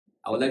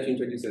I would like to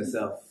introduce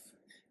yourself.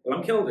 Well,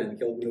 I'm Kelvin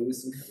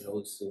Owusu.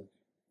 Owusu.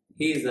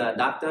 He's a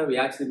doctor. We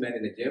actually met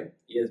in the gym.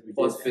 Yes, we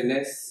For did.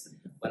 fitness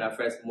when I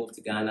first moved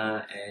to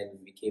Ghana and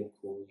we became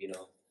cool,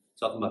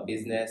 talking about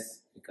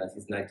business because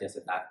he's not just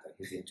a doctor.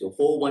 He's into a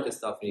whole bunch of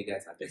stuff and you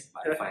guys are just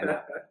about to find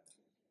out.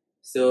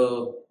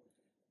 So,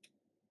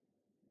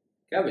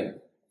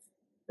 Kevin.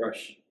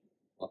 Rush.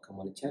 Welcome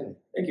on the channel.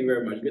 Thank you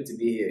very much. Good to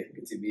be here.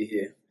 Good to be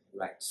here.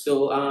 Right.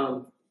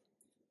 So,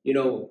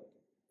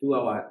 through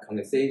our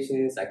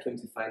conversations, I came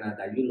to find out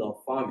that you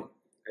love farming.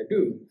 I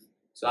do.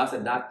 So as a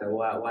doctor,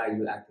 why are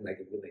you acting like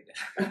a villager?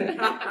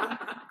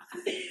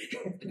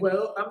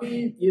 Well, I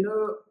mean,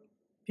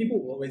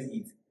 people will always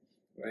eat,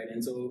 right?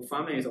 And so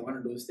farming is one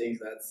of those things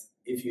that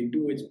if you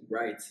do it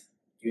right,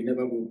 you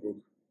never go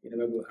broke. You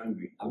never go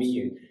hungry. I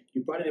mean,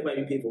 you probably never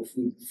even pay for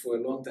food for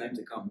a long time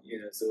to come,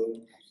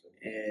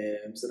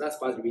 So that's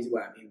part of the reason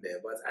why I'm in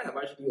there. But I have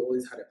actually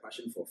always had a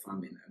passion for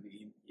farming. I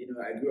mean,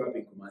 I grew up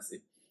in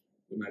Kumasi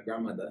with my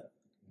grandmother.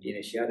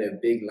 She had a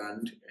big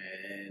land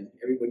and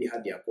everybody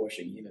had their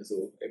portion,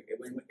 so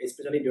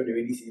especially during the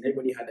rainy season,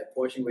 everybody had a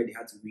portion where they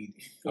had to weed.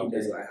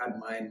 Okay. So I had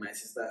mine, my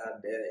sister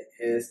had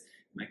hers,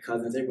 my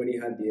cousins, everybody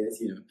had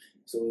theirs,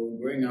 So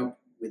growing up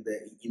in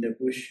the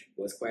bush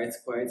was quite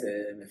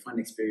a fun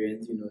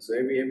experience, So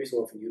every so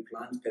often you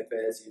plant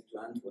peppers, you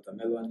plant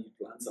watermelon, you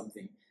plant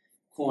something,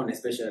 corn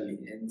especially.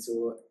 And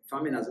so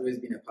farming has always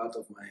been a part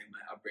of my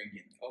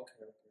upbringing.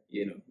 Okay.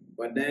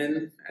 But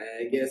then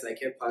I guess I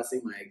kept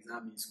passing my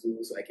exam in school,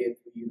 so I kept,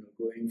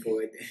 going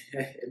forward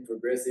and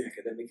progressing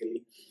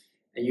academically.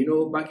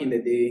 And back in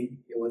the day,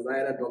 it was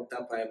either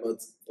doctor,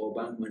 pilot, or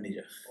bank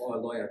manager. Or a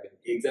lawyer.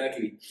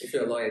 Exactly. If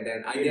you're a lawyer,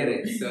 then I get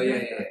it. So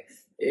yeah.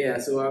 Yeah,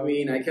 so I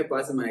mean, I kept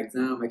passing my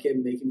exam, I kept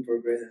making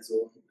progress, and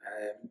so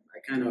I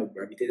kind of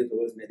gravitated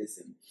towards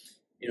medicine.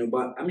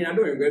 But I mean, I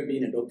don't regret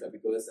being a doctor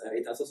because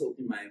it has also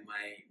opened my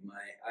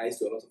eyes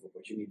to a lot of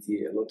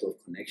opportunity, a lot of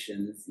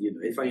connections.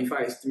 In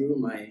fact, it's through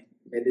my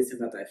medicine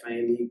that I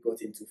finally got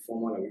into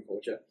formal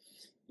agriculture.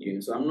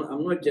 So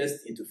I'm not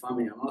just into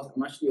farming.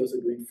 I'm actually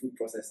also doing food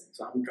processing.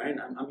 So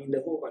I'm in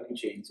the whole value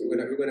chain. So we're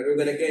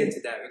gonna get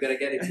into that. We're gonna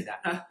get into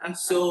that.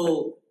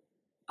 So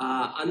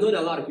I know that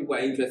a lot of people are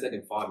interested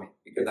in farming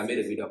because I made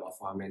a video about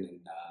farming and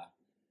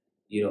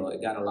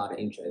it got a lot of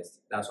interest.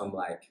 That's why I'm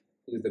like,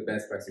 who's the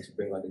best person to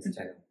bring on this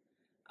channel?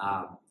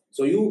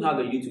 So you have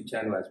a YouTube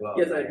channel as well.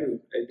 Yes, right?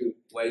 I do.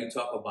 Where you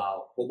talk about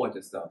a whole bunch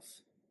of stuff.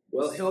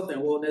 Well, health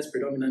and wellness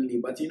predominantly,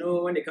 but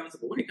when it comes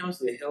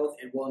to health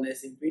and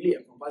wellness, it really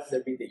encompasses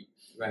everything.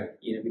 Right.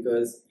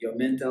 Because your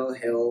mental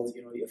health,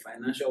 your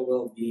financial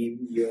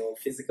well-being, your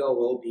physical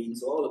well-being,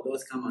 so all of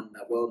those come under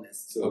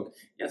wellness. So okay.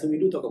 Yeah, so we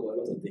do talk about a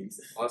lot of things.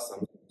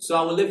 Awesome. So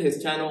I will leave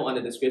his channel on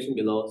the description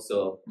below.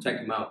 So check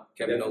him out,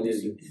 Kevin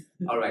Owusu.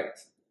 All right.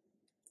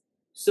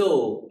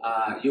 So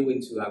you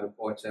into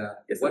agriculture.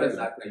 Yes, what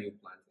exactly are you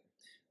planting?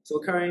 So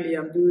currently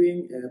I'm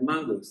doing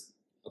mangoes.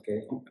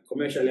 Okay.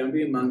 Commercially, I'm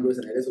doing mangoes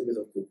and a little bit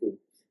of cocoa.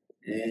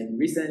 And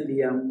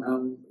recently,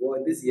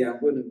 this year I'm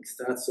going to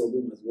start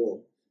sorghum as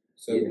well.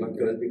 So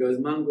because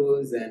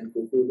mangoes and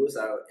cocoa, those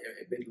are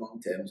a bit long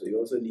term, so you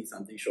also need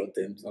something short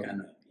term to kind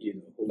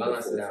of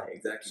balance it out.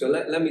 Exactly. So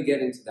let me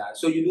get into that.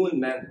 So you're doing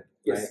mango,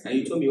 yes, right? And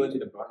you told me you went to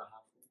the Brona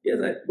half. Yes,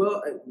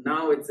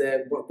 now it's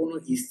Bono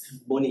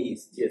East. Bono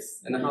East,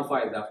 yes. And how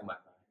far is that from my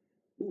car?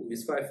 Ooh,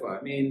 it's quite far.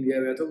 I mean,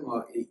 we're talking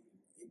about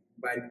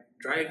by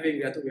driving,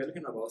 we're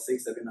looking at about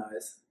 6-7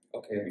 hours.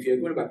 Okay. If you're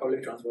going by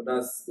public transport,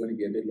 that's going to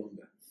be a bit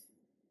longer.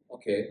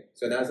 Okay,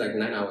 so that's like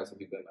 9 hours if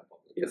you're going by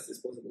public. Yes, it's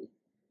possible.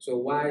 So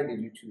why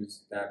did you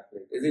choose that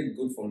place? Is it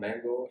good for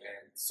mango?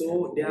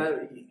 They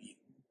are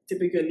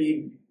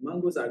typically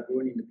mangoes are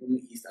grown in the Bono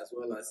East as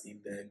well as in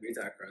the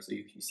Greater Accra. So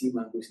if you see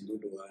mangoes in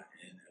Dodoa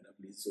and other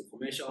places, so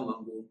commercial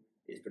mango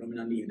is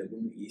predominantly in the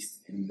Bono East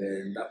and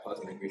then that part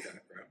of the Greater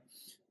Accra.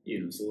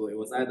 So it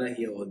was either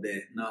here or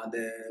there. Now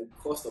the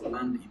cost of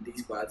land in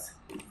these parts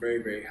is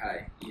very, very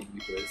high,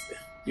 because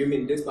you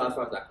mean this part of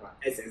Accra?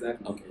 Yes,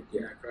 exactly. Okay.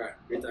 Yeah,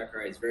 Greater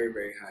Accra is very,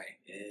 very high.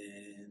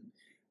 And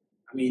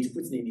I mean, to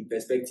put it in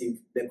perspective,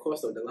 the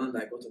cost of the land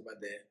I got over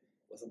there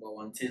was about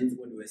 1/10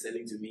 when they were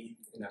selling to me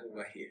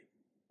over here.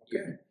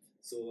 Okay. Yeah.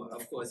 So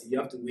of course, you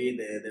have to weigh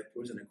the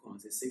pros and the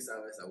cons. It's 6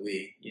 hours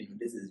away.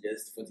 This is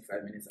just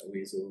 45 minutes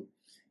away. So,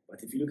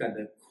 but if you look at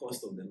the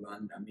cost of the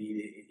land, I mean,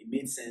 it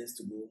made sense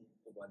to go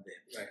over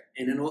there. Right.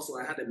 And then also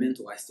I had a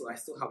mentor. I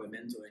still have a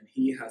mentor, and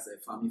he has a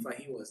farm. In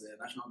fact, he was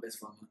a national best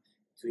farmer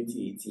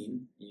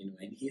 2018.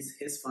 And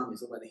his farm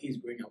is over there. He's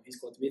growing up. He's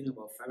cultivating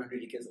about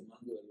 500 acres of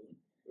mango alone.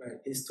 Right.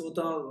 His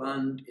total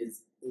land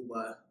is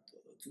over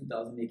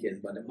 2,000 acres,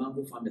 but the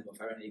mango farm is about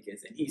 500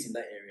 acres, and he's in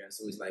that area.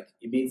 So it's like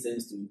it made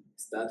sense to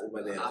start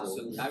over there.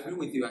 Absolutely, I agree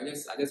with you. I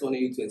just wanted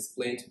you to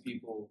explain to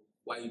people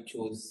why you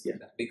chose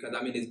that, because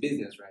I mean it's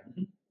business, right?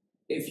 Mm-hmm.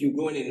 If you're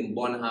going in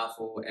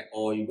Bonahafo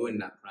or you go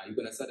in Accra, you're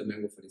gonna sell the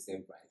mango for the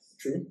same price.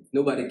 True.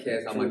 Nobody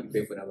cares how much you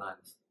pay for the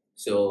land.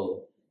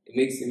 So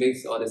it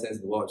makes all the sense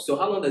in the world. So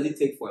how long does it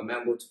take for a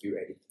mango to be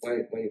ready when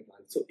you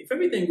plant? So if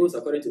everything goes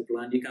according to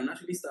plan, you can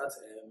actually start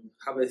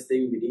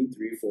harvesting within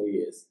 3-4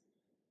 years.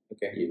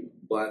 Okay.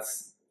 But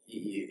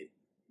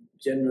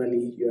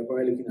generally you are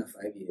probably looking at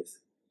 5 years.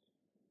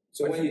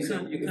 So when you say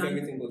if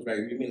everything goes right,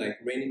 you mean like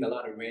raining, a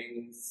lot of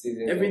rain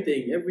season?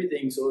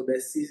 Everything. So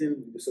the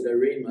season, so the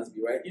rain must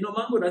be right. You know,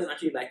 mango doesn't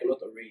actually like a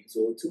lot of rain,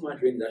 so too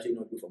much rain is actually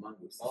not good for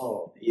mangoes.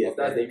 Oh, yes,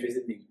 okay. That's the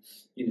interesting thing.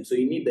 You know, so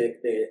you need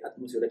the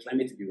atmosphere, the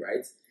climate to be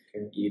right.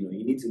 Okay. You know,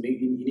 you need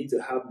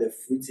to have the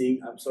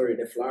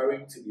the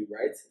flowering to be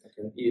right.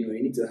 Okay. You know,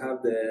 you need to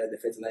have the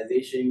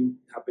fertilization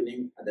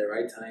happening at the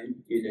right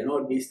time. You know, and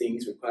all these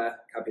things require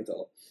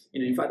capital.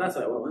 You know, in fact, that's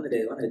why one of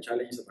the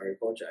challenges of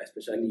agriculture,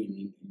 especially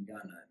in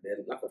Ghana,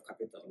 the lack of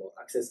capital or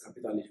access to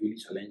capital is really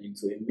challenging.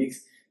 So it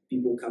makes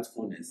people cut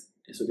corners,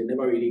 and so they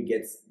never really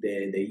get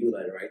the yield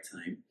at the right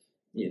time.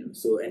 You know,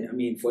 so and I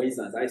mean, for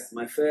instance,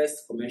 my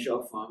first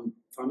commercial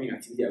farming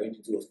activity I went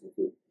into was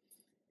cocoa.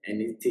 And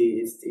it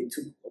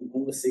took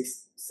almost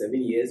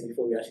 6-7 years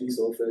before we actually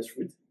saw first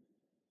fruit.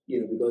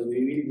 You know, because we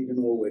really didn't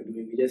know what we were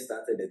doing. We just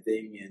started the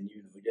thing, and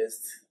you know,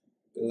 just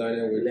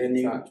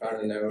learning,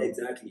 trial and error.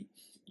 Exactly.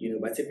 You know,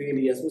 but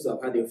typically you're supposed to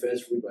have had your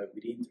first fruit by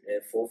within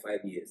 4 or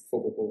 5 years.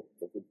 For cocoa.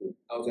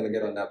 I was gonna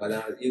get on that, but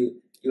now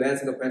you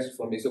answered the question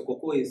for me. So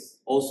cocoa is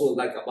also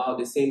like about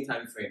the same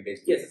time frame,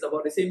 basically. Yes, it's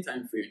about the same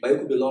time frame, but it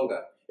could be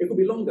longer. It could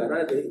be longer,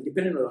 right?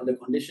 Depending on the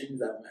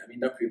conditions that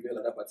prevail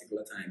at that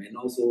particular time, and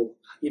also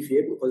if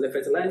you're able, because the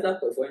fertilizer,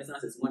 for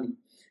instance, is money.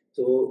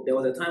 So there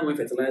was a time when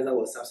fertilizer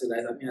was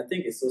subsidized. I mean, I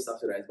think it's still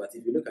subsidized, but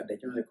if you look at the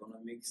general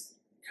economics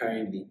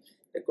currently,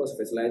 the cost of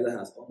fertilizer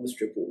has almost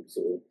tripled.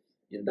 So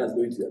you know, that's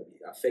going to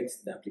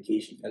affect the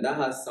application, and that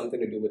has something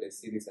to do with the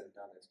cities and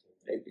dollars,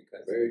 right?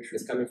 Because very true.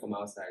 It's coming from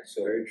outside.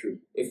 So very true.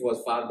 If it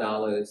was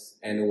 $5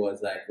 and it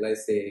was like,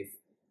 let's say,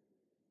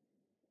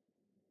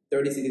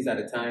 30 cities at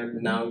a time,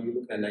 now you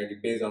look at 90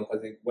 based on,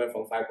 because it went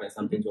from 5 point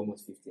something to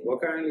almost 15. Well,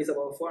 currently it's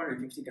about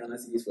 450 Ghana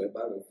cedis for a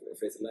bag of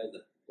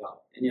fertilizer. Wow.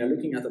 And you're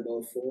looking at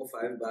about 4 or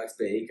 5 bags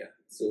per acre.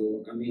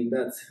 So, I mean,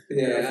 that's a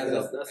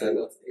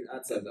lot. It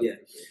adds up, yeah.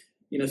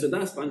 You know, so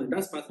that's part of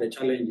the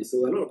challenge.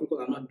 So a lot of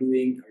people are not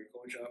doing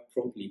agriculture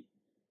properly.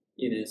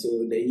 You know,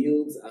 so the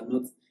yields are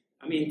not,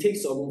 I mean, take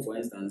sorghum, for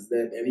instance.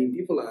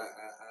 People are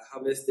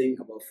harvesting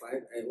about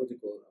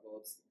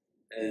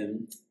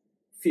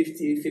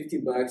 50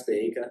 bags per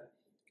acre,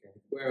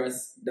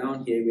 whereas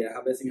down here we're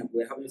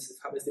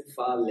harvesting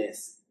far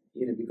less,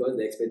 you know, because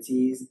the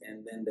expertise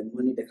and then the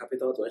money, the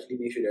capital to actually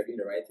make sure they're doing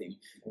the right thing,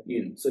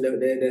 you know. So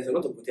there's a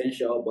lot of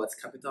potential, but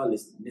capital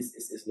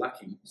is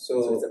lacking.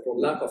 So it's a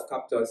problem. Lack of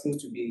capital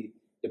seems to be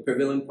the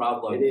prevalent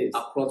problem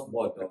across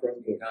board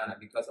in Ghana,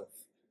 because of,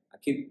 I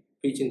keep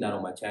preaching that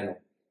on my channel,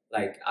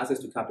 like access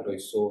to capital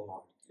is so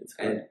hard. It's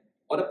hard. And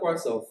other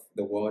parts of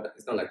the world,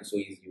 it's not like it's so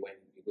easy when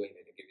you go in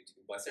there and give it to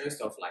you, but certain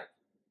stuff like,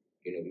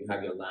 you know, you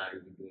have your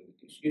land,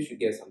 you should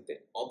get something.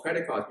 Or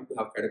credit cards, people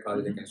have credit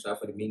cards that they can swipe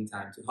for the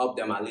meantime to help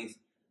them at least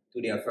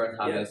do their first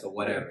harvest or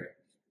whatever.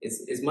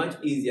 It's much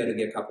easier to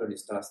get capital to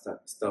start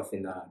stuff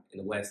in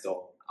the West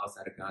or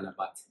outside of Ghana,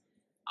 but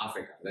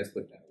Africa, let's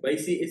put that. But you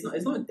see, it's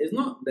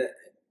not the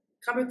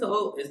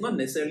capital. It's not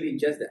necessarily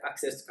just the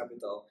access to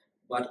capital,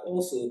 but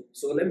also.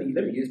 So let me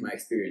use my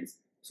experience.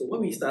 So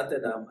when we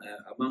started a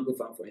mango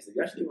farm, for instance,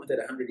 we actually wanted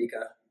a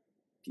 100-acre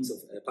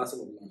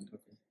parcel of land.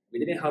 Okay. We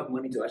didn't have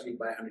money to actually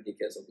buy 100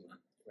 acres of land.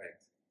 Right.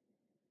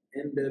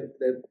 And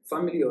the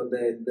family or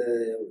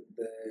the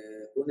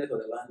owners of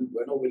the land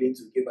were not willing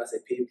to give us a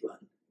pay plan.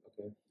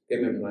 Okay.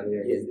 Payment plan,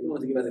 yeah. Yes, they don't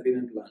want to give us a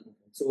payment plan.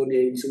 So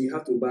you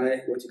have to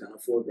buy what you can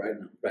afford right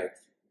now. Right.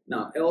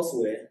 Now,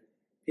 elsewhere,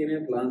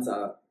 payment plans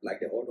are like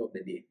the order of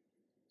the day.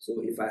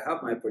 So if I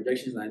have my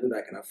projections and I know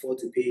that I can afford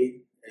to pay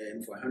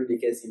for 100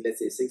 acres in, let's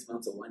say, 6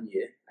 months or 1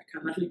 year, I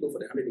can actually go for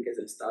the 100 acres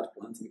and start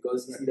planting,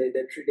 because you see,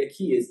 the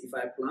key is if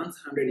I plant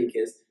 100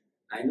 acres,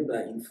 I know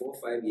that in 4 or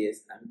 5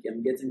 years,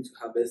 I'm getting to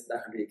harvest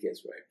that 100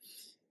 acres, right?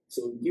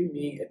 So give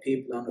me a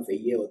pay plan of a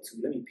year or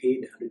two. Let me pay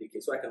the 100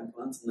 acres so I can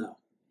plant now.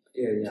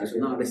 Yeah. So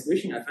now the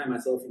situation I find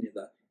myself in is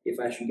that if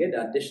I should get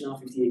the additional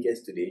 50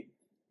 acres today,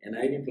 and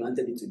I even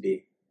planted it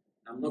today,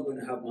 I'm not going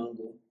to have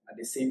mango at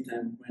the same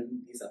time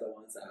when these other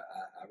ones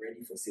are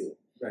ready for sale.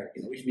 Right.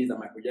 You know, which means that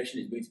my projection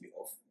is going to be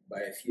off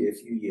by a few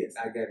years.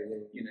 I get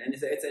it. You know, and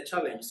it's a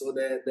challenge. So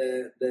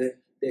the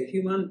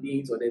human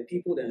beings or the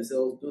people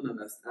themselves don't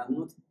understand, are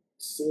not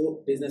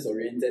so business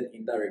oriented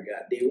in that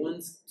regard. They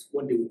want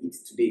what they will eat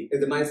today. It's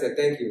the mindset.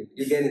 Thank you.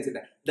 You get into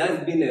that.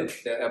 That's been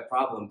a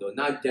problem though,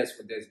 not just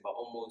for this, but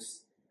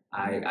almost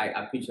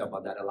I preach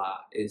about that a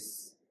lot.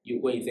 Is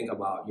when you think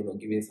about, you know,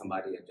 giving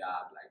somebody a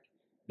job, like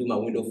do my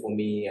window for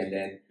me, and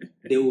then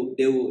they will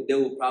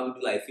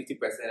probably do like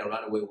 50% and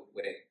run away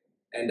with it.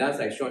 And that's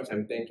like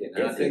short-term thinking. And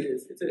Yes, I think it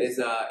is.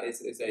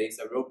 it's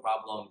a real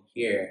problem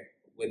here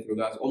with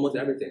regards to almost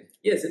everything.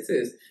 Yes, it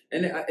is,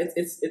 and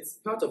it's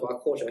part of our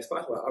culture. It's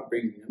part of our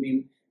upbringing. I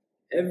mean,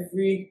 I'm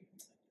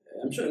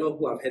sure a lot of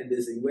people have heard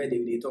this in where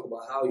they talk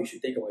about how you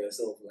should think about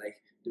yourself.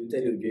 Like they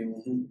tell you,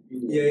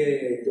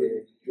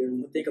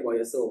 think about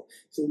yourself.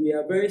 So we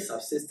are very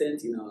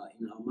subsistent in our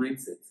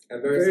mindset,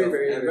 and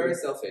very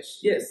selfish.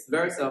 Yes,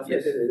 very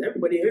selfish. Yes,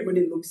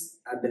 everybody looks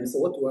at them. So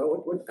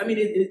what? I mean,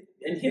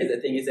 and here's the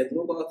thing: it's a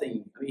global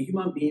thing. I mean,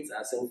 human beings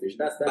are selfish.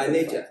 That's by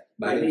nature.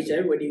 By nature,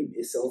 everybody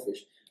is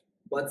selfish,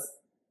 but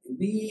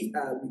we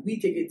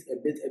take it a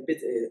bit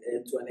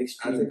to an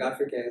extreme. I think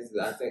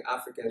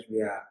Africans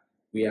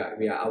we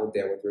are out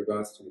there with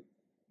regards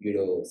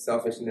to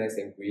selfishness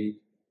and greed.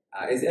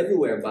 It's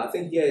everywhere, but I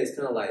think here it's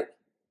kind of like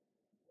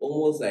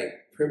almost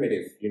like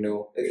primitive.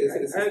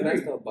 It's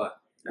messed up, but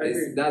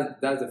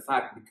that's a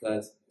fact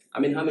because. I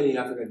mean, how many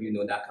Africans do you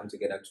know that come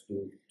together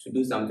to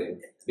do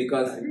something?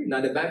 Because now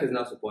the bank is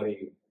not supporting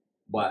you,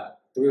 but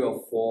 3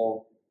 or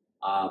 4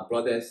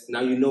 brothers.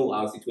 Now you know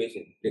our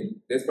situation.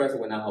 This person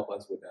will now help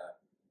us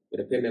with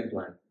a payment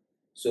plan.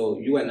 So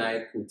you and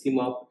I could team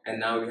up,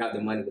 and now we have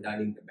the money without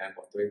needing the bank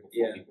or 3 or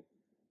 4 people.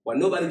 But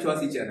nobody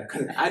trusts each other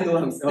because I know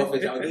I'm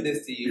selfish. I'll do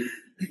this to you.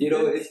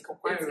 It's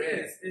quite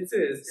rare. It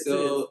is.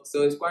 So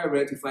it's quite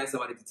rare to find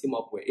somebody to team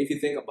up with. If you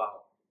think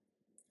about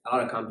a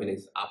lot of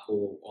companies,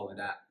 Apple, all of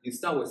that. You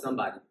start with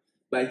somebody,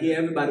 but here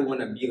everybody want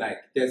to be like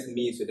just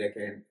me, so they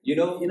can,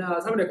 I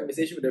was having a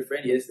conversation with a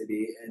friend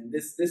yesterday, and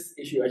this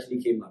issue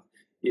actually came up,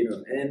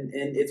 and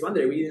it's one of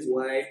the reasons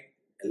why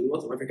a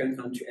lot of African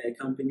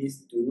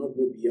companies do not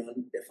go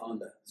beyond the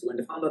founder. So when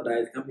the founder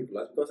dies, the company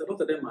collapses because a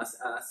lot of them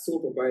are sole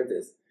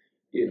proprietors,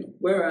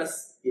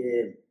 whereas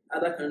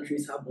other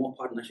countries have more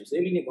partnerships. So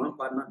even if one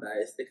partner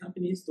dies, the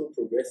company still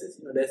progresses.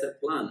 There's a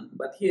plan,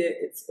 but here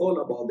it's all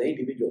about the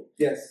individual.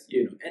 Yes.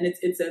 And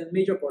it's a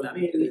major problem. I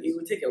mean, it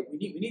will take we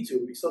need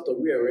to sort of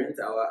reorient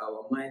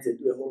our minds and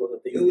do a whole lot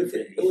of things.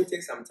 It will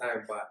take some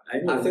time, but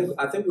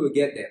I think we will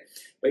get there.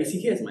 But you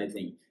see, here's my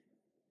thing.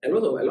 A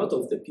lot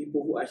of the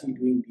people who are actually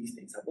doing these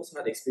things have also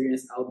had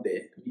experience out there.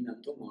 I mean,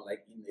 I'm talking about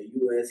like in the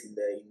US, in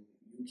the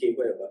UK,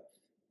 wherever.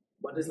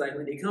 But it's like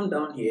when they come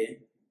down here,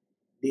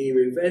 they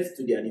revert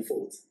to their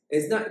defaults.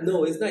 It's not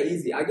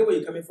easy. I get where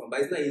you're coming from,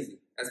 but it's not easy.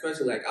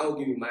 Especially like I'll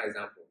give you my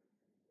example.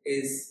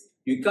 Is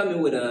you come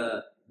in with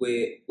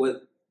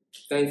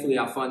thankfully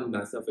I found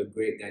myself a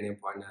great Ghanaian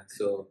partner.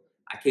 So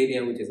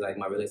Acadian, which is like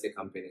my real estate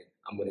company,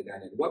 I'm with a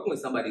Ghanaian. Working with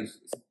somebody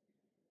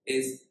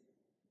is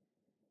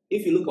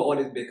if you look at all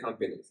these big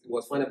companies, it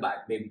was funded by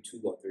maybe 2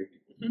 or 3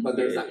 people. Because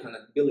there's that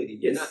accountability.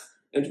 Yes.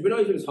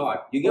 Entrepreneurship is hard.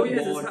 You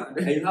get bored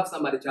and you have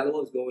somebody tell you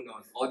what's going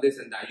on, all this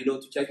and that,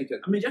 to check each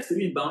other. I mean, just to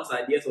even bounce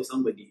ideas of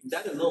somebody.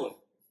 That alone,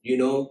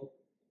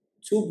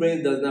 2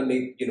 brains does not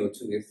make, 2.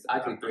 It's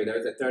actually 3. There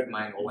is a third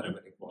mind or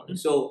whatever they call it.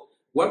 So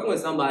working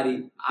with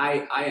somebody,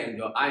 I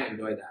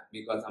enjoy that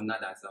because I'm not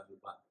that selfish.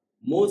 But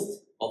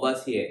most of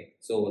us here,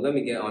 so let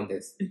me get on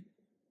this.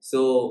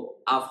 So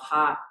I've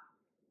had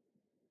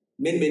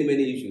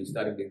many issues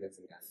starting business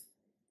in Ghana,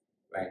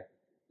 right?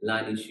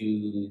 Land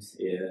issues,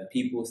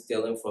 people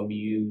stealing from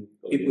you,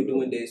 people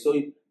doing this. So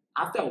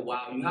after a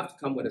while, you have to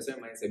come with a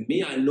certain mindset.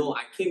 Me, I know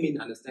I came in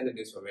understanding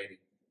this already.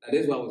 That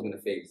is what I was going to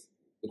face.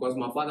 Because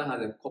my father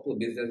has a couple of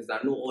businesses.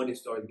 I know all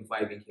these stories before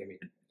I even came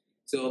in.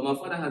 So my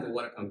father has a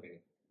water company.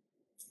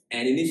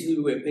 And initially,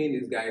 we were paying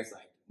these guys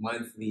like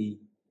monthly.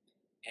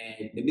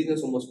 And the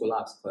business almost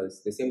collapsed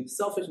because the same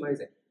selfish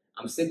mindset.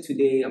 I'm sick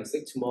today, I'm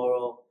sick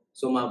tomorrow.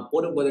 So my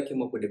older brother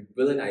came up with a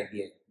brilliant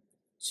idea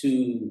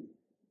to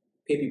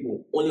pay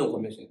people only on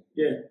commission.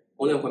 Yeah.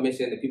 Only on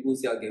commission. The people who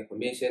sell get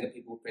commission. The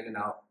people printing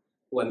out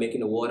who are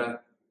making the water,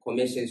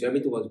 commission. So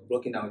everything was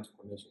broken down to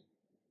commission.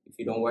 If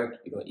you don't work,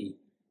 you don't eat.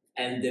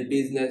 And the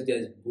business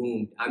just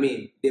boomed. I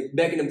mean, they're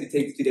begging them to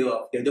take today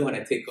off. They don't want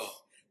to take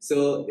off.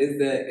 So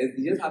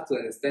you just have to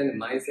understand the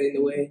mindset in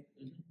a way,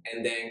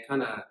 and then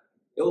kind of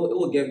it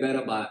will get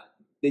better. But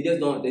they just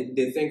don't.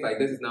 They think like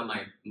this is not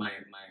my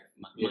mind.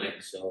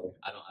 So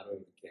I don't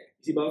really care.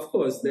 See, but of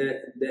course,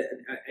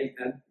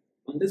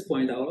 on this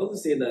point, I will also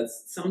say that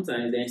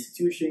sometimes the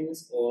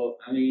institutions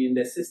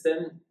the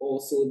system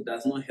also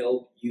does not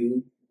help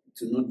you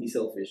to not be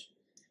selfish.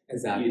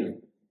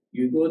 Exactly.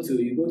 You go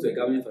to a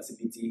government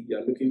facility, you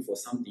are looking for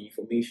something,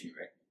 information,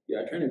 right? You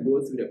are trying to go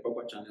through the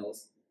proper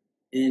channels,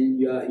 and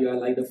you are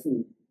like the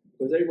fool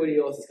because everybody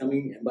else is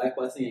coming and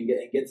bypassing and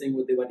getting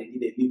whatever they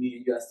need, and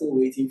you are still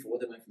waiting for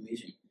whatever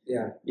information.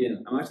 Yeah.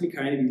 I'm actually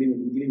currently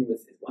dealing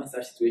with one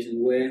such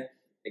situation where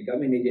a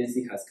government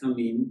agency has come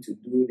in to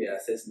do their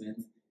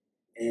assessment,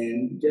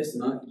 and just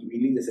not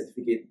release the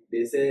certificate.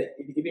 They say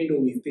even though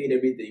we've paid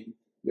everything,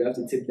 we have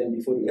to tip them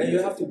before we. And you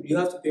have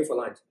to pay for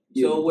lunch.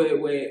 Yeah. So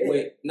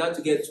we're not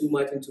to get too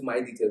much into my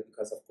details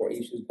because of core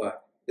issues,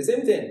 but the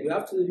same thing. You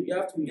have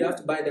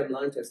to buy them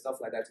lunch and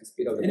stuff like that to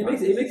speed up the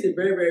process. It makes it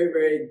very, very,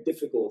 very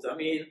difficult. I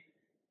mean,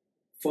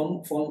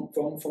 from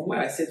where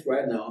I sit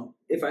right now,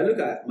 if I look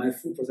at my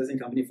food processing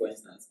company, for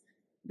instance,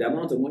 the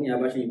amount of money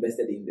I've actually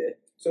invested in there.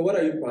 So what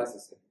are you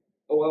processing?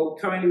 Oh, well,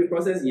 currently we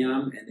process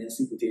yam and then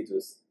sweet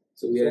potatoes.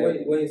 So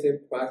when you say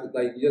process,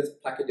 like you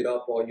just package it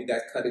up, or you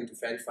guys cut into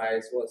French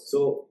fries? We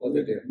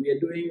are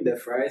doing the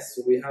fries.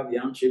 So we have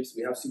yam chips,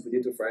 we have sweet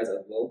potato fries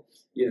as well.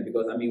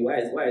 Because I mean,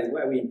 why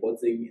are we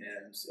importing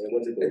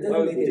what's it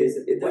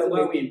called? Why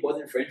are we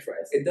importing French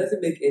fries? It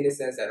doesn't make any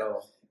sense at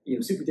all.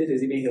 Sweet potato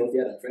is even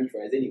healthier than French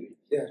fries anyway.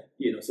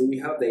 Yeah. So we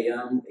have the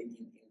yam in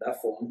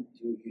that form.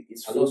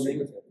 It's I love frozen. sweet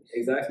potatoes.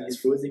 Exactly, it's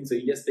frozen. So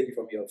you just take it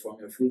from your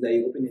food that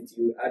you open it,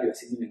 you add your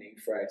seasoning and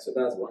you fry it. So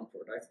that's one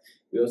product.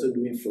 We're also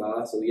doing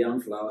flour, so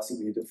yam flour,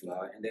 sweet potato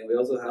flour, and then we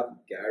also have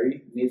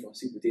gari made from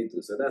sweet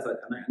potatoes. So that's an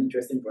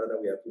interesting product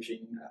that we are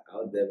pushing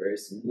out there very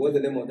soon. What's the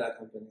name of that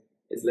company?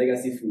 It's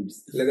Legacy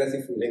Foods.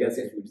 Legacy Foods.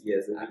 Legacy Okay. Foods,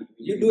 yes.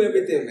 You do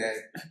everything, man.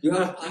 You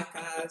have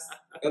podcasts,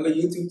 you have a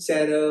YouTube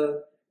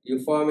channel, you're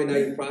farming, now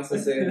you're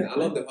processing. I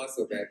love the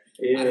hustle, man.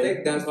 Yeah. I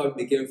think that's how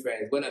we became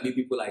friends. When I meet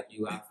people like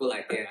you, I feel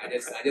like, yeah, I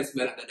just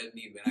met another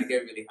need, man. I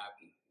get really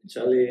happy.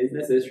 Charlie, it's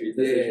necessary. It's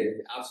necessary.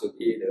 Yeah,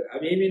 absolutely. You know,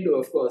 I mean, even though,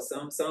 of course,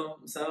 some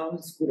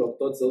school of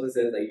thoughts also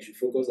says that you should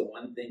focus on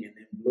one thing and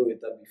then blow it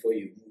up before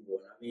you move on.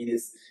 I mean,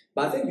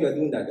 but I think you are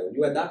doing that though.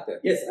 You are doctor.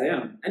 Yes, I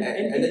am. And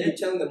then you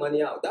channel the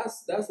money out.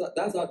 That's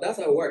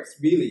how it works,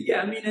 really.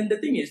 Yeah, I mean, and the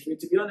thing is,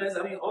 to be honest,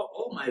 I mean,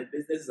 all my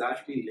businesses are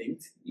actually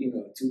linked, you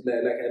know, to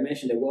like I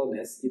mentioned, the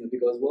wellness, you know,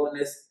 because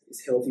wellness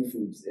is healthy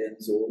foods,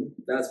 and so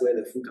that's where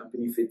the food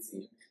company fits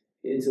in.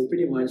 And so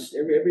pretty much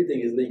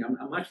everything is linked.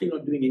 I'm actually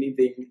not doing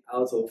anything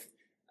out of,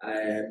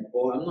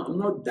 or I'm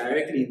not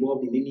directly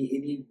involved in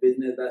any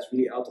business that's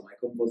really out of my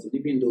comfort zone.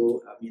 Even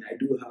though I mean I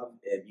do have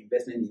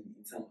investment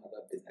in some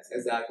other businesses.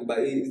 Exactly, but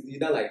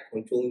you're not like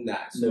controlling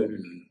that. So No.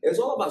 it's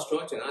all about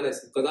structure,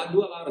 honestly. Because I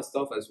do a lot of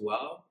stuff as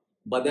well,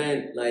 but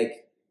then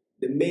like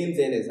the main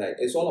thing is like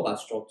it's all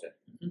about structure.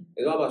 Mm-hmm.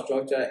 It's all about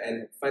structure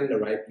and finding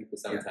the right people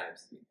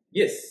sometimes. Yeah.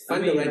 Yes,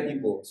 find the right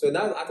people. So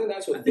I think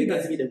that's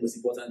the most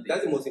important thing.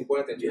 That's the most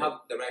important thing. You have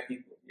the right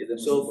people.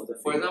 So,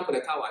 for example,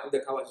 the car wash. If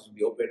the car wash should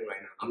be open right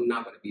now, I'm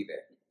not going to be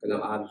there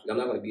because I'm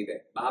not going to be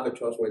there. But I have a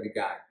trustworthy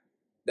guy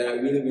that I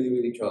really, really,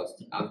 really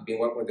trust. I've been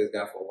working with this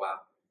guy for a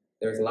while.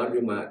 There's a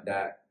laundromat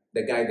that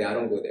the guy there, I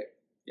don't go there.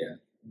 Yeah.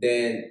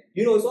 Then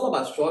it's all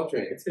about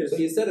structuring. So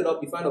you set it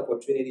up, you find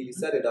opportunity, you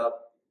set it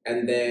up,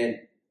 and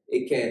then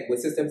it can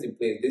with systems in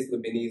place. This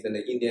Lebanese and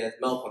the Indians,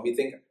 Malcolm. You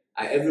think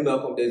at every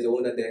Malcolm there's a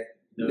owner there.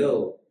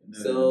 No.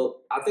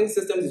 So I think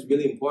systems is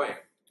really important,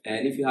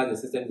 and if you have the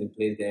systems in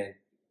place, then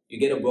you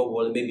get a ball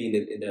rolling. Maybe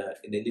in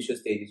the initial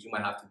stages, you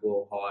might have to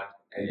go hard,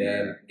 and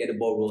then get the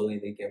ball rolling.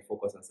 Then you can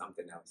focus on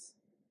something else.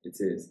 It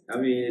is. I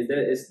mean,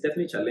 it's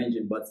definitely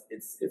challenging, but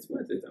it's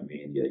worth it. I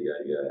mean,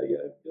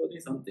 you're building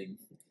something.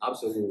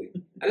 Absolutely,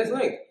 and it's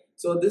like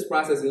so. This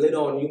process later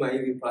on, you might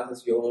even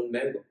process your own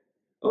mango.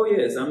 Oh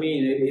yes, I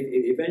mean,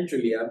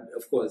 eventually,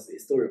 of course,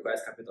 it still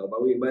requires capital, but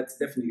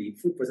definitely,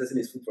 food processing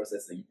is food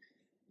processing.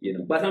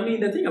 But I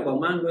mean, the thing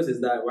about mangoes is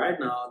that right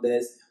now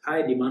there's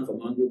high demand for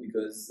mango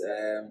because,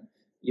 there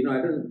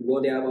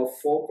are about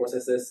 4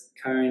 processors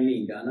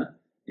currently in Ghana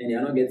and they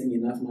are not getting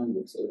enough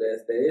mango. So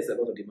there is a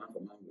lot of demand for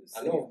mangoes.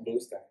 I know of Blue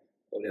Sky.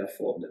 Oh, there are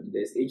 4 of them.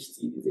 There's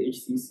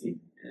HTC,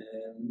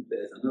 and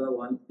there's another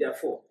one. There are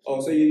 4.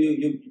 Oh, so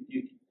you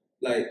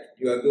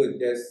are good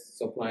just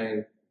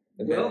supplying.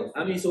 Well,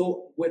 I mean,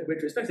 so with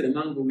respect to the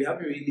mango, we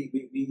haven't really,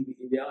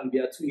 we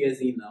are 2 years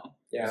in now.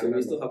 Yeah, so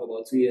we still have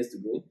about 2 years to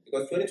go.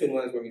 Because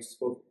 2021 is when we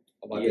spoke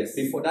about this.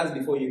 That's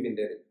before you even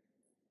did it.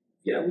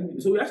 Yeah,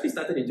 so we actually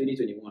started in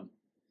 2021.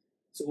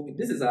 So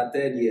this is our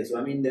 3rd year. So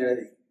I mean,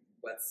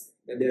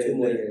 2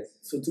 more years.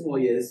 So 2 more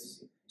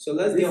years. So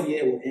this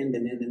year will end,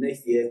 and then the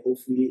next year,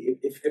 hopefully,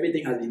 if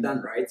everything has been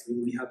done right, we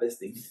will be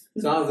harvesting.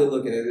 So how's it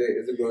looking?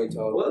 Is it growing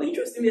tall? Well,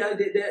 interestingly,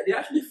 they're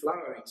actually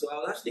flowering. So I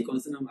was actually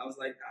concerned. I was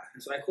like,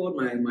 so I called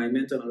my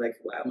mentor and I'm like,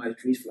 why are my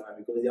trees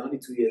flowering? Because they're only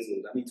 2 years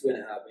old. I mean, 2.5.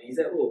 And he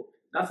said, oh,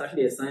 that's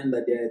actually a sign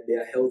that they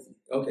are healthy.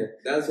 Okay,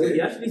 that's so good.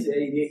 He actually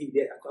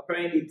said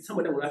apparently some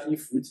of them will actually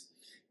fruit.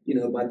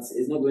 But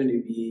it's not going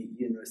to be,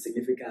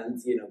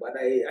 significant, but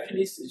it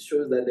actually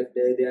shows that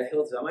they are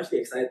healthy. I'm actually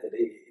excited.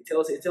 It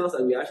tells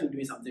that we're actually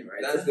doing something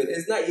right. That's good.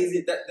 It's not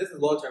easy. This is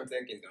long-term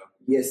thinking, though.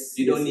 Yes.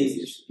 You don't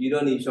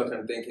need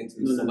short-term thinking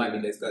to survive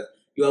in this, because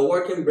you are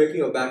working, breaking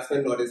your back,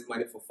 spending all this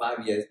money for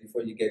 5 years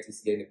before you get to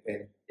see any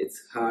penny.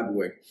 It's hard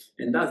work.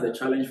 And that's the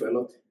challenge for a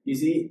lot. You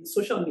see,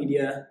 social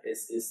media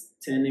is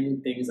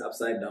turning things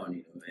upside down,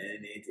 and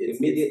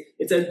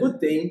it's a good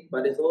thing,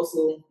 but it's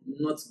also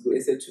not good.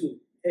 It's a tool.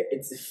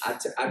 It's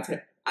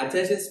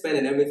attention span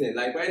and everything.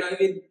 Like right now,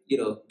 even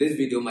this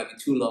video might be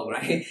too long,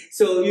 right?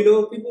 So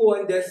people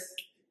want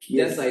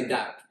just like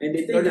that, and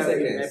they think that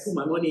if I put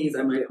my money in,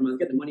 I must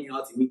get the money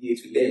out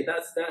immediately. Yeah.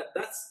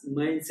 That's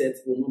mindset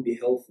will not be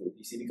helpful.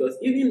 You see, because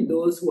even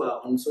those who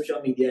are on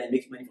social media and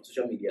make money from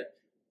social media,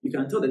 you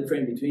can tell the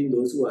difference between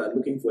those who are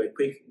looking for a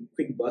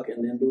quick buck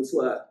and then those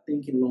who are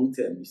thinking long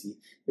term, you see.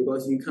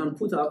 Because you can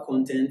put out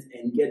content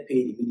and get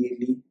paid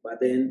immediately,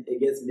 but then it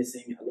gets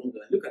missing along the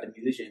line. Look at the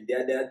musician.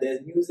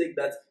 There's music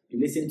that you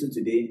listen to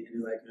today and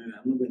you're like, I'm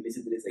not going to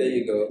listen to this again. There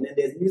you go. And then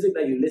there's music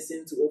that you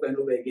listen to over and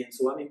over again.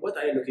 So, I mean, what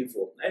are you looking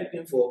for? Are you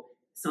looking for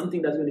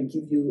something that's going to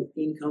give you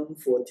income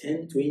for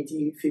 10,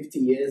 20, 50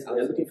 years? Or are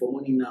you looking for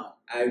money now?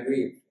 I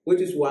agree. Which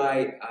is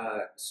why,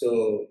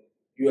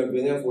 you are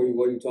brilliant for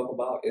what you talk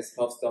about. It's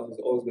health stuff is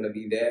always going to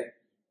be there.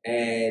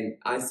 And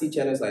I see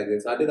channels like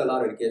this. I did a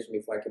lot of education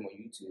before I came on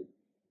YouTube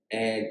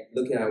and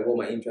looking at what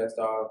my interests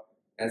are.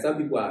 And some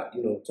people are,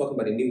 talking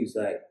about the news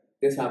like,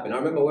 this happened. I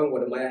remember when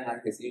Wadamaya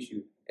had his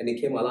issue, and it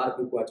came a lot of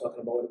people are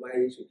talking about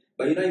Wadamaya issue.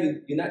 But your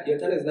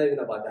channel is not even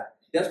about that.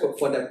 Just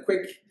for the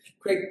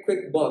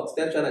quick bucks,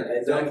 they're trying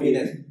to jump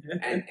in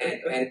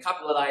and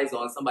capitalize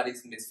on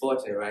somebody's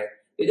misfortune, right?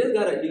 You just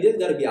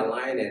gotta be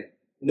aligned and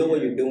know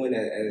what you're doing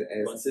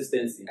and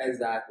consistency.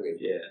 Exactly.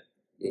 Yeah.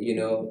 You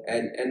know,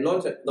 and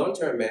long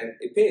term, man,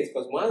 it pays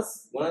because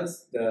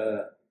once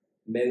the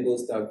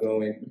mangoes start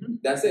growing,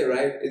 that's it,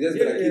 right? It's just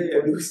gonna keep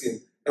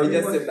producing. And you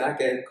just sit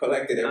back and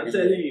collect it every year. I'm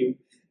telling you,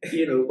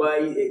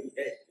 but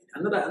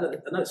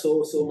another.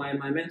 So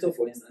my mentor,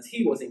 for instance,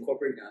 he was in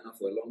corporate Ghana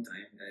for a long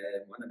time,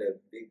 one of the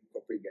big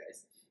corporate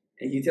guys,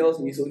 and he tells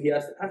me so he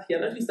had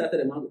actually started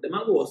a mango. The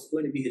mango was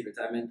going to be his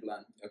retirement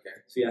plan. Okay.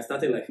 So he had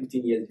started like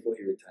 15 years before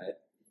he retired.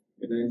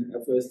 And then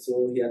at first,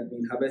 so he had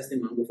been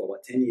harvesting mango for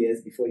about 10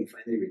 years before he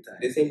finally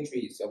retired. The same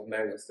trees of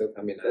mango still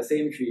coming out. The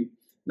same tree.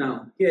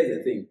 Now, here's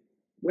the thing.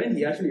 When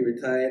he actually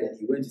retired and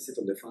he went to sit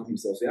on the farm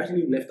himself, so he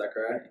actually left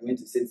Accra and went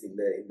to sit in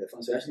the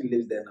farm. So he actually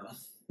lives there now.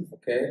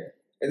 Okay.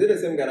 Is it the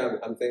same guy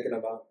I'm thinking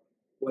about?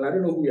 Well, I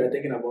don't know who you are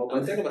thinking about.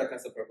 I'm thinking about a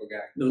Casa Purple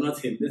guy. No, not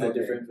him. This is a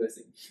different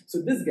person.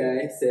 So this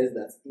guy says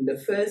that in the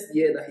first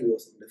year that he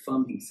was on the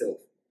farm himself,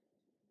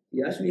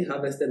 he actually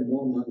harvested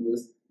more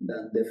mangoes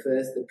than the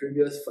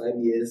previous 5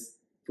 years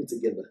put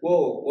together.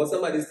 Whoa, was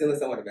somebody stealing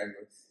some of the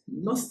mangoes?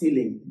 Not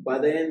stealing,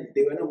 but then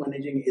they were not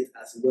managing it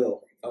as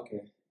well.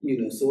 Okay. You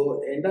know,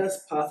 so, and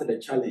that's part of the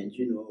challenge,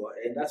 you know,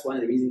 and that's one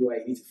of the reasons why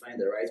you need to find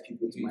the right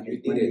people to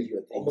manage your things.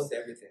 Almost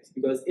everything.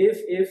 Because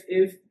if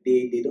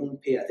they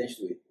don't pay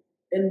attention to it,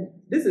 and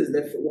this is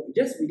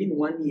just within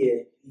 1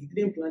 year, he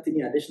didn't plant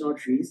any additional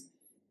trees,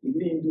 he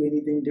didn't do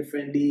anything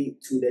differently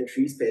to the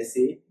trees per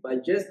se,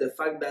 but just the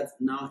fact that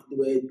now they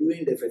were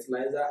doing the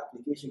fertilizer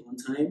application on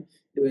time,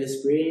 they were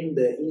spraying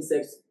the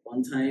insects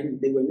on time,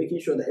 they were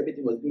making sure that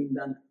everything was being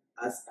done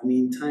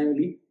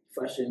timely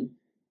fashion.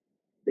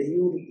 The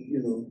yield, you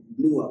know,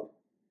 blew up.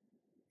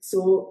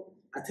 So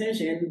that's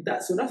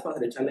part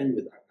of the challenge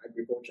with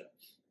agriculture.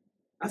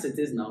 As it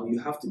is now, you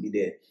have to be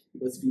there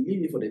because if you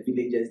leave it for the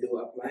villagers, they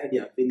will apply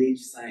their village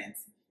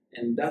science,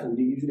 and that will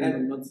usually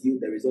not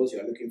yield the results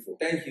you are looking for.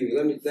 Thank you.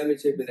 Let me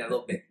chip in a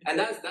little bit. And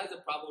that's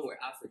the problem with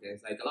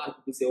Africans. Like a lot of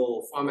people say,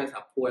 "Oh, farmers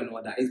are poor and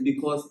all that." It's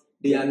because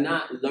they are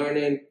not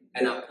learning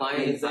and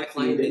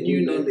applying the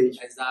new knowledge.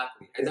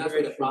 Exactly, and that's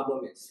where the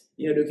problem is.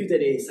 You know, the I think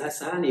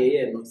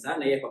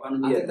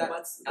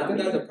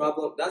that's the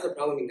problem. That's the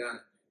problem in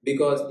Ghana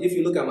because if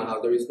you look at my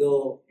house, there is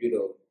no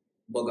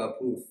bugger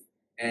proof.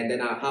 And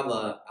then I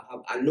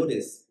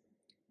noticed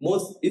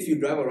if you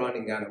drive around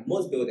in Ghana,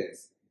 most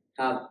buildings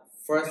have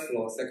first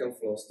floor, second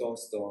floor,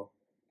 store,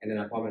 and an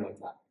apartment on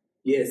top.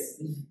 Yes.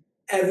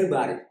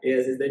 Everybody.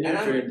 Yes, it's the new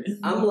trend.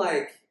 I'm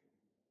like,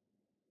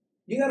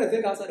 you gotta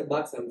think outside the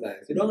box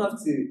sometimes. You don't have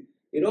to.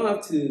 You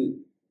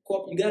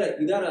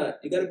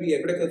gotta be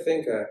a critical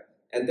thinker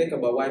and think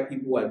about why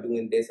people are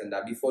doing this and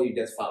that before you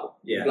just follow.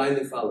 Yeah.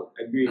 Blindly follow.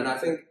 Agree. And I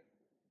think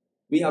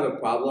we have a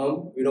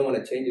problem. We don't want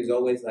to change. It's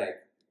always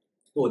like,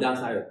 oh, that's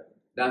how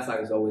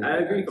it's always. I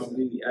agree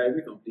completely.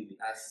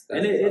 That's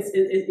and it has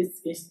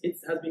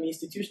been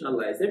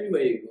institutionalized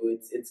everywhere you go.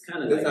 It's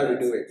kind of that's like how we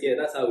do it. Yeah,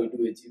 that's how we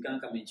do it. You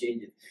can't come and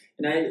change it.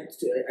 And a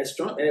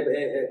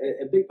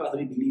big part of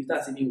me believes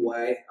that's even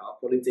why our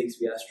politics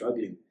we are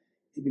struggling.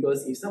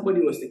 Because if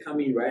somebody was to come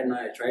in right now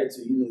and try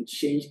to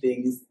change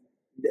things,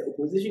 the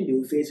opposition they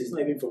will face is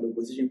not even from the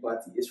opposition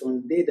party. It's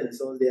from they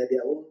themselves. They are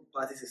their own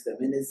party system,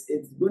 and it's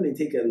going to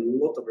take a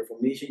lot of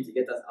reformation to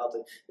get us out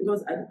of it.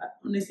 Because I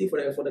honestly, for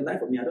the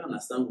life of me, I don't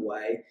understand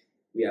why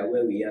we are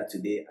where we are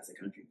today as a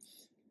country.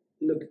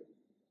 Look,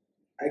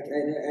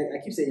 I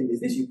keep saying this.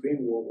 This Ukraine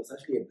war was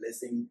actually a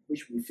blessing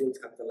which we failed to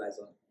capitalize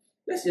on.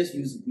 Let's just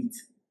use wheat.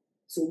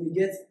 So we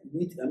get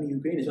wheat. I mean,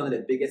 Ukraine is one of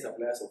the biggest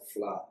suppliers of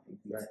flour.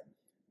 Right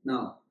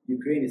now,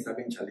 Ukraine is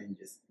having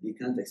challenges. They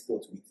can't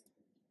export wheat.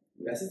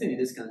 We are sitting in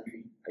this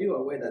country. Are you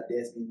aware that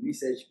there's been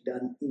research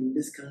done in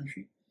this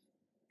country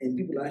and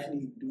people are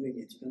actually doing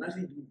it? You can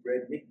actually do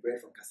bread, make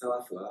bread from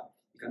cassava flour.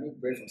 You can make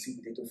bread from sweet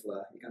potato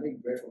flour. You can make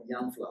bread from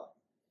yam flour.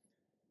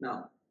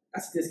 Now,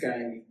 as it is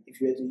currently, if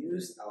you were to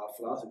use our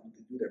flour to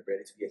do the bread,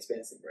 it would be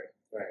expensive,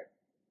 right?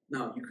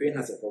 Now, Ukraine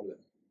has a problem.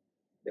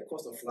 The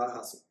cost of flour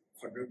has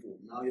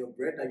quadrupled. Now, your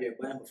bread that you're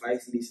buying for 5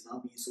 cedis is now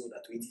being sold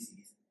at 20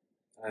 cedis.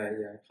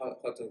 Yeah, hot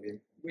of it.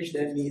 Which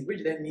then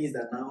means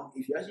that now,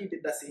 if you actually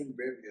did that same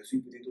bread with your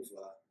sweet potato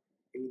flour,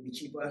 it will be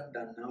cheaper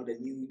than now the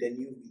new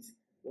wheat.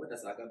 What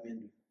does our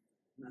government do?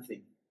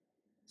 Nothing.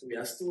 So we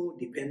are still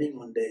depending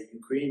on the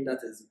Ukraine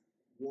that is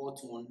war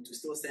torn to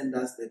still send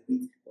us the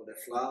wheat or the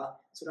flour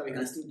so that we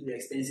can still do the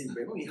expensive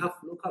bread. When we have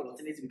local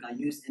alternatives we can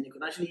use, and it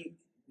could actually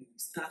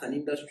start an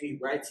industry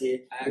right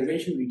here and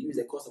eventually reduce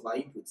the cost of our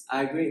inputs.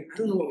 I agree. I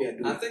don't know what we are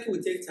doing. I think it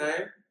would take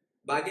time.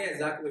 But I get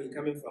exactly where you're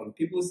coming from.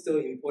 People still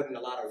importing a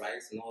lot of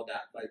rice and all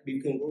that. Like we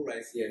can grow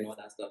rice here and all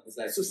that stuff. It's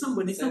like so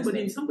somebody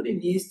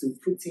needs to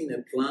put in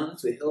a plan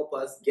to help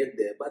us get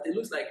there. But it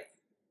looks like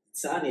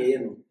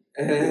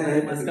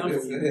It must come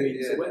from Ukraine.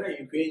 Yeah. So whether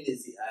Ukraine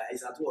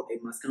is at work,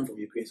 it must come from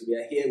Ukraine. So we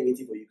are here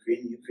waiting for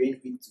Ukraine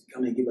to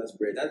come and give us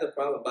bread. That's the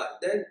problem. But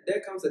then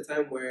there comes a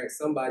time where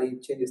somebody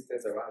changes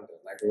things around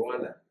us, like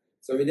Rwanda.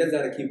 So we just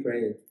gotta keep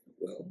praying.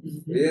 Well,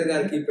 We just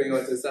gotta keep praying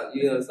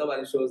until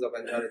somebody shows up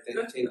and try to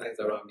change things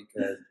around,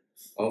 because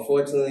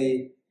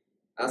unfortunately,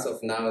 as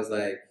of now, it's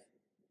like,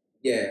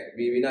 yeah,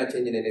 we're not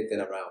changing anything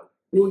around.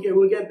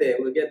 we'll get there.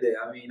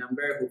 I mean, I'm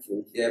very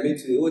hopeful. Yeah, me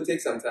too. It will take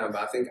some time,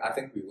 but I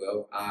think we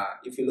will.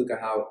 If you look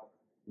at how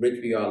rich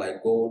we are,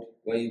 like gold.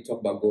 When you talk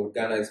about gold,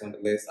 Ghana is on the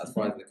list as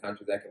far as the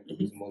countries that can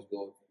produce the most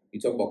gold. You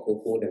talk about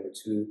cocoa, number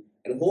 2,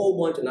 and a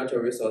whole bunch of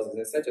natural resources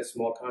in such a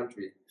small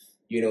country.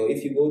 You know,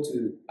 if you go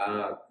to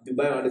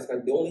Dubai or this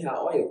country, they only have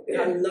oil. They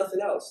have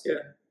nothing else. Yeah.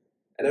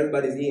 And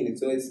everybody's eating it.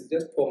 So it's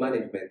just poor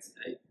management.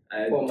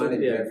 I Poor totally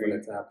management agree. from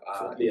the top.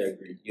 Totally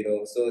agree. You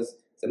know, so it's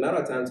a matter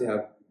of time to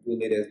have good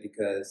leaders,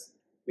 because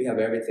we have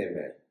everything,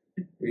 man.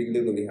 We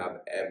literally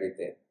have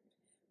everything.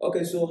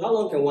 Okay, so how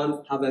long can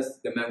one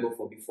harvest the mango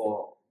for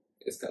before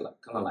it's kind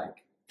of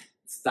like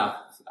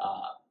stop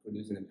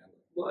producing the mango?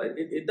 Well,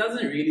 it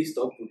doesn't really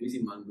stop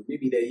producing mango.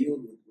 Maybe the yield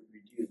would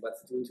reduce, but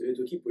it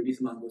will keep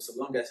producing mango so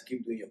long as you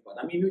keep doing your part.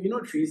 I mean,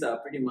 trees are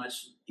pretty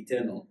much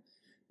eternal.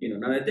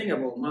 Now the thing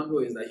about mango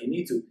is that you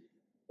need to.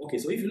 Okay,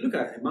 so if you look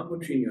at a mango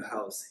tree in your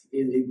house,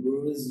 it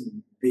grows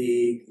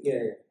big.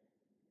 Yeah.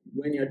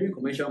 When you're doing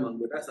commercial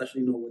mango, that's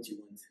actually not what you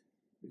want.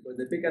 Because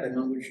the bigger the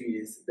mango tree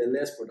is, the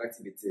less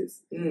productive it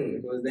is.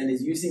 Because then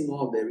it's using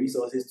more of the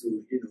resources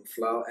to,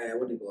 flower,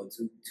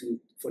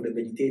 for the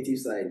vegetative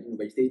side.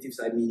 Vegetative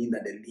side meaning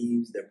that the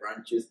leaves, the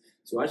branches.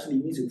 So actually,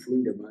 you need to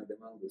prune the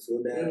mango.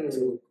 So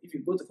so if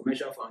you go to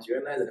commercial farms, you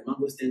realize that the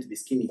mangoes tend to be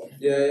skinny.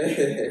 Yeah.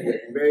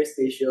 And very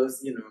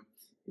spacious.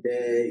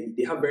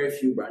 They have very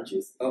few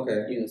branches.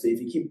 Okay. So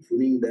if you keep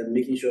pruning them,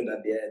 making sure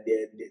that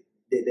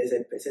there's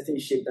a certain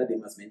shape that they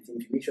must maintain.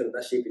 If you make sure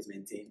that shape is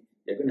maintained,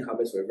 they're going to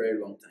harvest for a very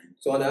long time.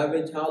 So on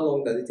average, how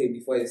long does it take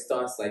before it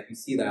starts, like you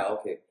see that,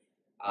 okay,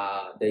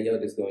 the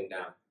yield is going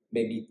down?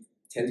 Maybe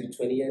 10 to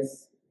 20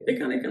 years? It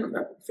can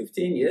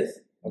 15 years.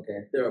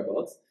 Okay.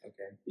 Thereabouts.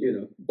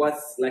 Okay. But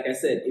like I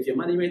said, if your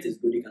management is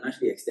good, you can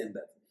actually extend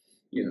that.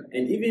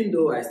 And even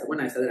though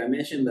when I started, I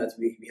mentioned that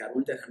we had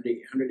wanted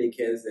 100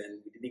 acres and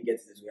we didn't get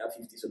it, so we have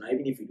 50. So now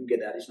even if we do get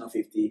the additional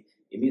 50,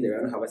 it means that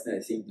we're not harvesting at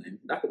the same time.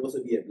 That could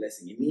also be a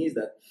blessing. It means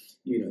that,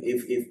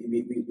 if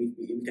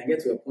we can get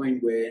to a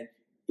point where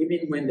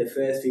even when the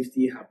first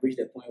 50 have reached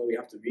the point where we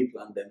have to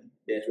replant them,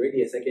 there's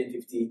already a second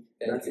 50.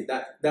 That's it.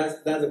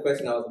 That's the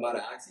question I was about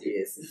to ask you.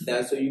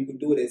 Yes. So you could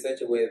do it in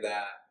such a way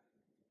that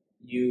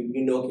you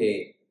know,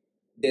 okay,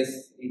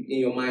 this in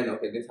your mind,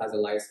 okay, this has a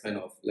lifespan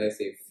of, let's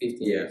say,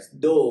 50 years.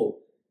 Though,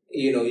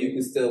 you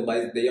could still,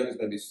 but the yield is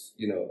going to be,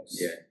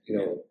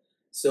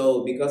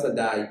 So because of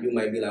that, you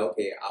might be like,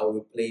 okay, I'll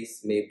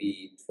replace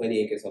maybe 20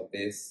 acres of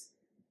this.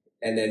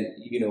 And then,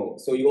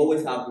 so you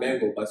always have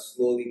mango, but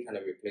slowly kind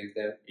of replace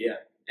them. Yeah.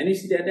 And you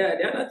see,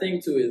 the other thing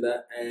too is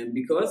that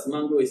because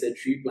mango is a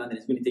tree plant and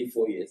it's going to take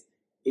 4 years,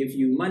 if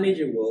you manage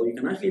it well, you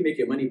can actually make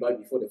your money back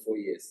before the 4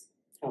 years.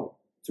 How?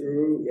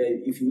 Through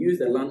if you use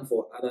the land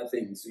for other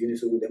things. So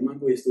the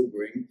mango is still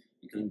growing,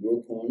 you can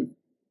grow corn,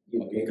 you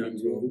can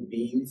grow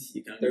beans,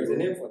 you can. There's grow a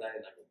name for that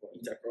in agriculture.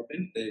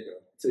 Intercropping. There you go.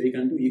 So you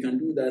can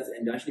do that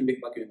and actually make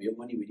back your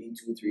money within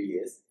 2-3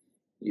 years.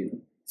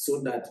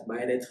 So that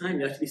by the time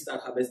you actually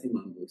start harvesting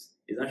mangoes,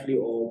 it's actually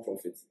all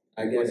profit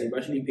because you've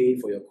actually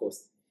paid for your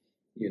cost.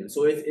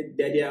 So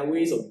there are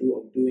ways of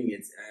doing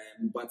it,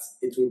 but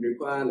it will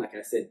require, like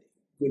I said,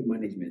 good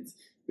management.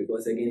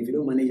 Because again, if you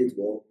don't manage it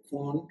well,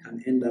 corn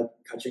can end up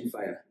catching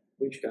fire,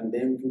 which can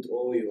then put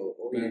all your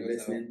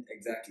investment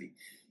exactly.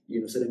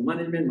 So the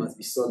management must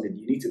be solid.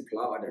 You need to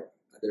plow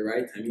at the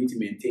right time. You need to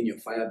maintain your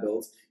fire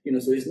belts.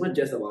 So it's not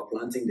just about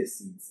planting the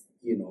seeds.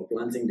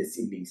 Planting the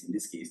seedlings in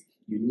this case.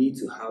 You need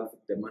to have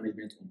the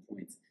management on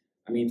point.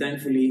 I mean,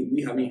 thankfully,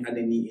 we haven't had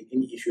any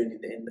issue in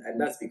the end, and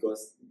that's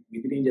because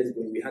we didn't just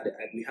go in. We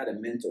had a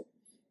mentor.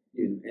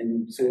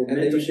 And so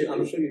mentorship.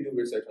 I'm sure you do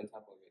research on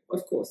top of it.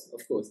 Of course.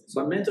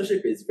 But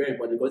mentorship is very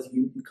important because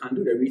you can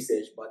do the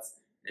research, but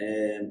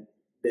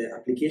the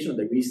application of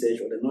the research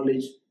or the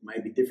knowledge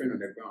might be different on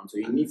the ground. So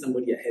you need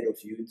somebody ahead of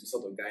you to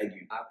sort of guide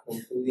you. I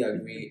completely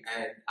agree,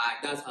 and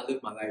that's how I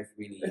live my life.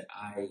 Really,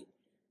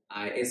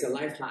 it's a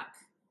life hack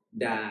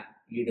that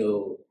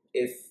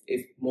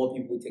if more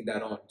people take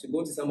that on, to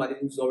go to somebody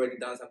who's already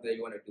done something that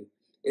you want to do,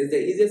 is the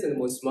easiest and the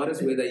most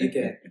smartest way that you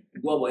can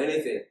go about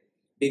anything,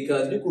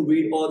 because you could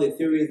read all the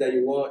theories that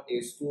you want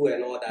in school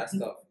and all that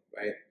stuff,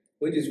 right?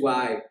 Which is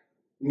why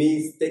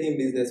me studying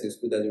business in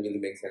school doesn't really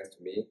make sense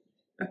to me.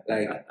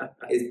 Like,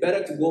 it's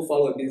better to go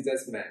follow a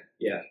businessman.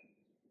 Yeah.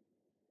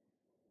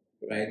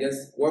 Right?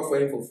 Just work for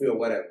him for free or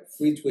whatever.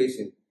 Free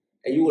tuition.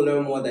 And you will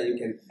learn more than you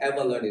can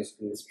ever learn in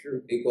school. It's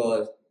true.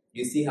 Because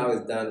you see how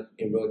it's done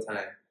in real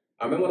time.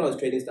 I remember when I was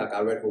trading stock, I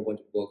read a whole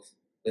bunch of books,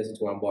 listened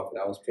to Warren Buffett.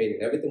 I was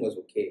trading. Everything was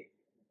okay.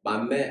 But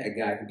I met a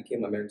guy who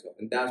became my mentor.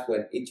 And that's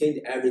when it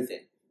changed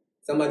everything.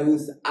 Somebody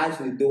who's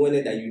actually doing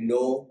it that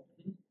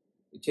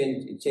it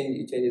it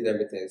changes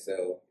everything.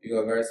 So you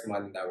are very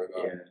smart in that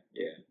regard.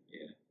 Yeah.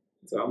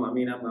 So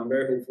I'm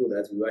very hopeful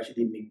that we will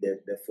actually make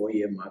the 4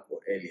 year mark or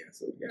earlier.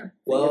 So yeah,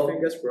 Well,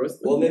 fingers crossed.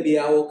 Well, maybe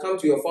I will come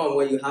to your farm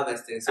when you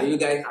harvesting. So you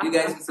guys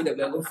can see the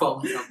mango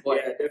farm at some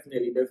point. Yeah,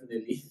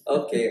 definitely.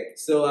 Okay,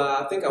 so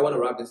I think I want to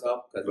wrap this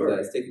up because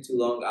it's taking too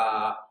long.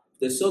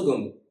 The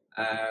sorghum,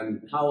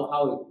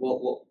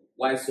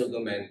 why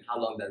sorghum and how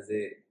long does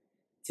it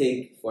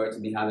take for it to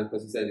be harvested?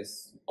 Because you said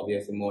it's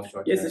obviously more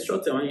short. Yes, it's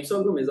short term. I mean,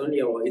 sorghum is only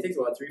it takes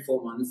about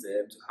 3-4 months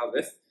to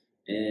harvest,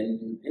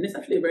 and it's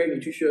actually a very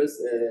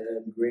nutritious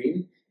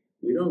grain.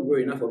 We don't grow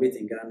enough of it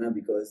in Ghana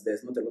because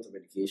there's not a lot of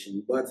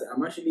education. But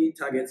I'm actually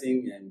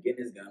targeting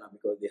Guinness Ghana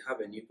because they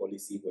have a new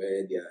policy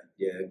where they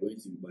are going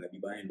to be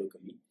buying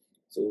locally.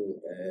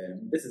 So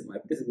this is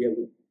where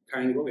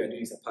currently what we are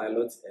doing is a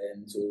pilot,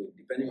 and so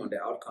depending on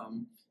the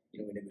outcome, we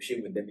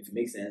negotiate with them. If it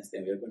makes sense,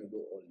 then we are going to go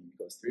all in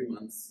because 3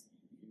 months,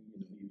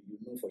 you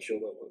know for sure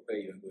where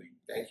you are going.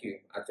 Thank you.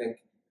 I think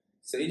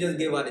so. You just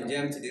gave out a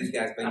gem to these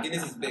guys, but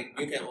Guinness is big.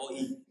 You can all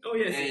eat. Oh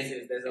yes,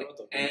 yes. There's a lot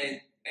of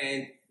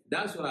and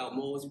that's what I'm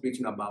always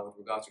preaching about with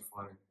regards to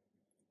farming.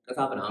 I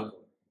have an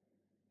uncle,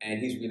 and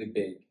he's really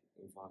big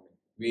in farming,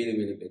 really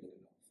big in the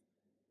north,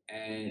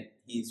 and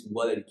he's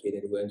well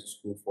educated. He went to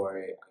school for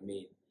it.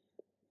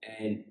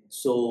 And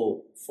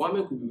so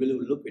farming could be really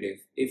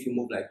lucrative if you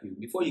move like you.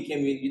 Before you came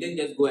in, you didn't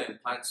just go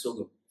and plant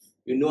sorghum.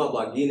 You know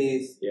about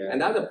Guinness,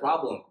 and that's a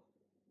problem,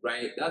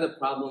 right? That's a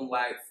problem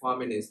why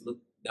farming is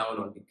looked down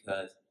on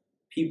because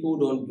people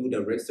don't do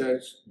the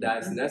research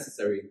that's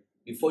necessary.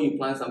 Before you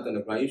plant something on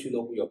the ground, you should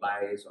know who your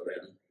buyer is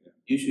already. Yeah.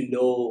 You should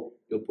know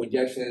your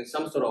projections,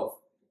 some sort of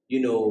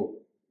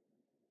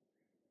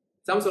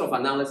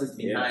analysis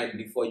behind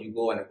before you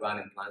go on the ground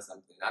and plant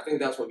something. I think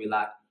that's what we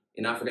lack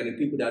in Africa. The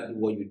people that do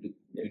what you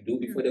do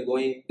before they go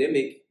in, they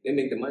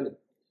make the money.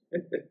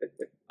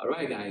 All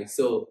right, guys.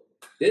 So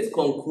this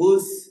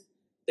concludes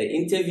the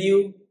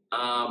interview.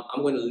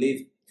 I'm going to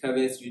leave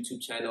Kevin's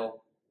YouTube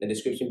channel in the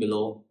description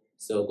below.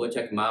 So go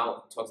check him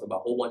out. He talks about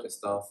a whole bunch of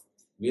stuff.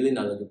 Really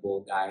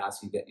knowledgeable guy, as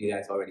you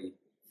guys already,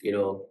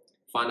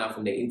 found out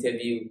from the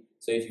interview.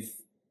 So if you've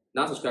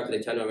not subscribed to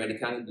the channel already,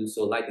 kindly do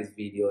so. Like this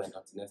video, and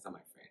until next time, my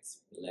friends.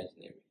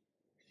 Legendary.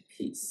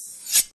 Peace.